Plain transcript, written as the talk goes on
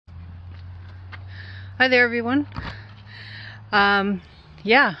Hi there, everyone.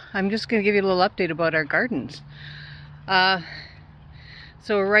 Yeah, I'm just going to give you a little update about our gardens.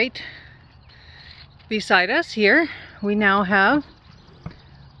 So right beside us here, we now have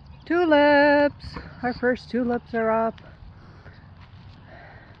tulips. Our first tulips are up.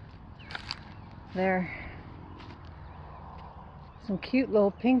 There. Some cute little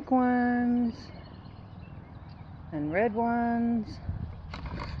pink ones and red ones.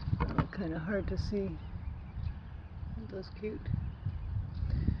 Kind of hard to see. Aren't those cute?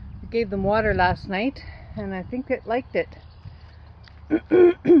 I gave them water last night and I think it liked it.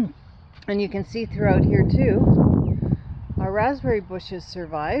 And you can see throughout here too, our raspberry bushes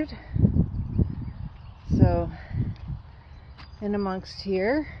survived. So in amongst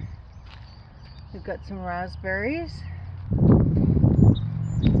here, we've got some raspberries.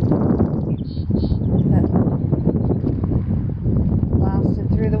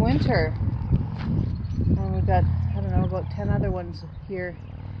 Through the winter, and we've got, I don't know, about 10 other ones here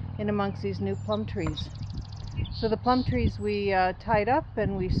in amongst these new plum trees. So the plum trees we tied up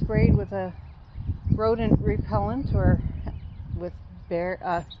and we sprayed with a rodent repellent, or with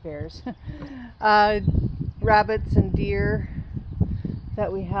bears, rabbits and deer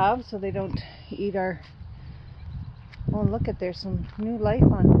that we have, so they don't eat our. Oh, look at, there's some new life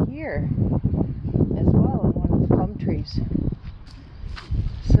on here as well in one of the plum trees.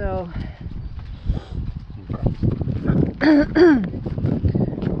 So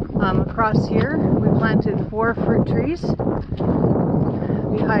across here we planted 4 fruit trees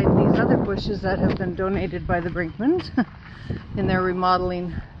behind these other bushes that have been donated by the Brinkmans in their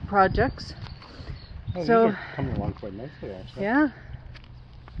remodeling projects. Oh, so these are coming along quite nicely, actually. Yeah,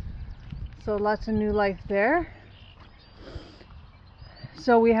 so lots of new life there.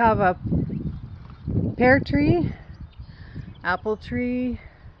 So we have a pear tree, apple tree.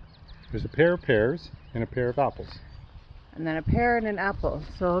 There's a pair of pears and a pair of apples. And then a pear and an apple.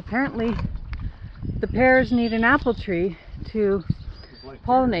 So apparently the pears need an apple tree to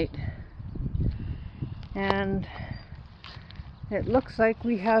pollinate. And it looks like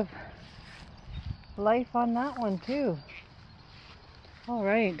we have life on that one too. All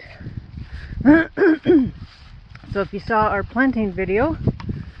right. So if you saw our planting video,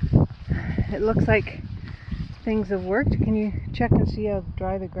 it looks like things have worked. Can you check and see how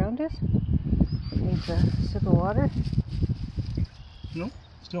dry the ground is? It needs a sip of water. No,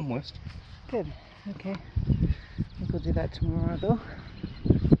 still moist. Good. Okay. I think we'll do that tomorrow though.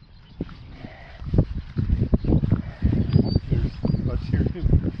 There's lots here too.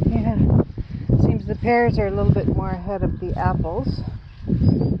 Yeah. Seems the pears are a little bit more ahead of the apples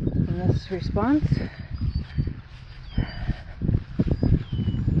in this response.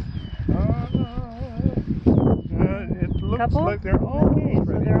 Looks like they're all okay,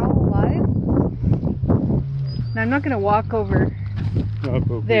 so they're all alive. Now I'm not going to walk over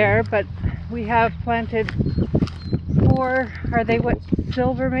there, but we have planted 4. Are they what?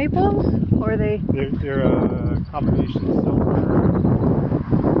 Silver maples? Or are they? They're a combination of silver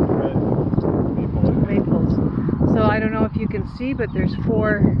and red Maples. So I don't know if you can see, but there's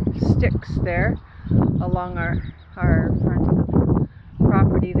 4 sticks there along our front of the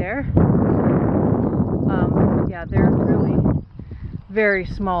property there. Yeah, they're really very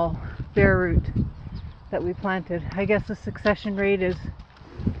small bare root that we planted. I guess the succession rate is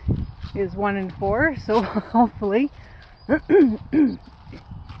 1 in 4, so hopefully.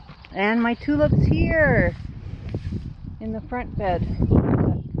 And my tulips here in the front bed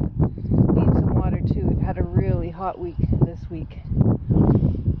that need some water too. We've had a really hot week this week,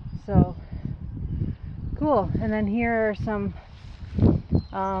 so cool. And then here are some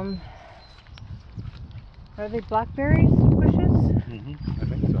are they blackberries bushes? I think so. I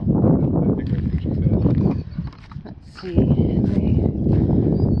think that's what she said. Let's see.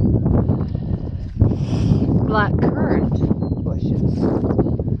 Black currant bushes.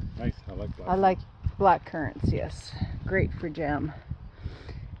 Nice. I like black. I like black currants, yes. Great for jam.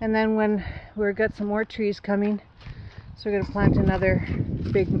 And then when we've got some more trees coming, so we're going to plant another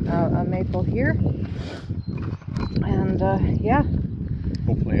big maple here. And yeah.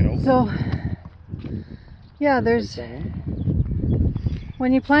 Hopefully an oak. So yeah, there's,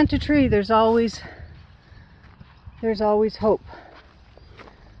 when you plant a tree, there's always hope.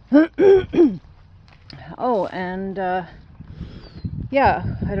 Oh, and yeah,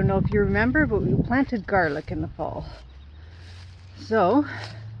 I don't know if you remember, but we planted garlic in the fall. So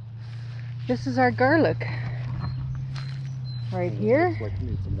this is our garlic right here. Looks like it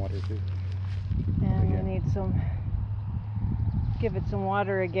needs some water too. And we need some, give it some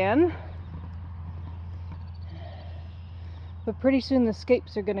water again. But pretty soon the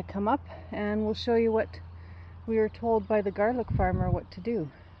scapes are going to come up, and we'll show you what we were told by the garlic farmer what to do.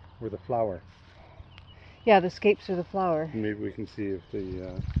 Or the flower. Yeah, the scapes are the flower. Maybe we can see if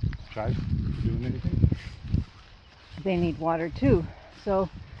the chives are doing anything. They need water too. So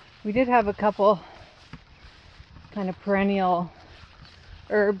we did have a couple kind of perennial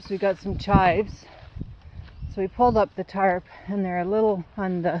herbs. We got some chives. So we pulled up the tarp, and they're a little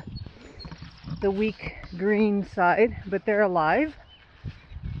on the weak green side, but they're alive.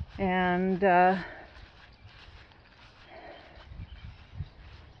 And but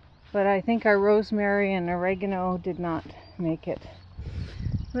I think our rosemary and oregano did not make it.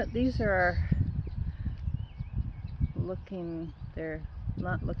 But these are they're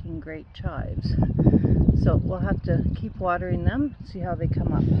not looking great chives. So we'll have to keep watering them, see how they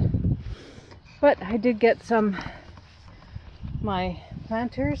come up. But I did get my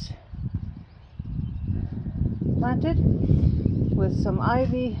planters planted with some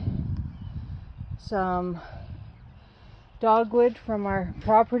ivy, some dogwood from our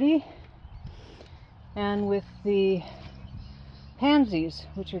property, and with the pansies,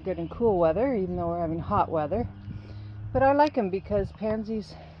 which are good in cool weather, even though we're having hot weather. But I like them because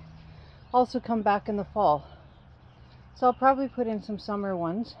pansies also come back in the fall. So I'll probably put in some summer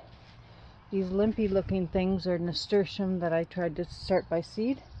ones. These limpy looking things are nasturtium that I tried to start by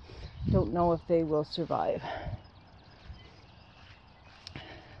seed. Don't know if they will survive.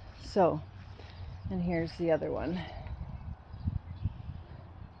 So, and here's the other one.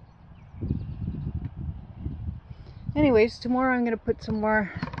 Anyways, tomorrow I'm going to put some more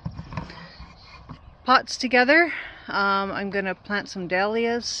pots together. I'm going to plant some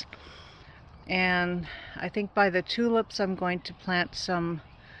dahlias, and I think by the tulips I'm going to plant some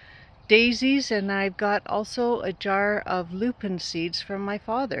daisies, and I've got also a jar of lupin seeds from my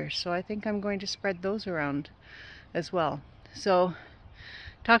father, so I think I'm going to spread those around as well. So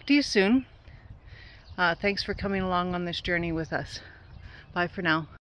talk to you soon. Thanks for coming along on this journey with us. Bye for now.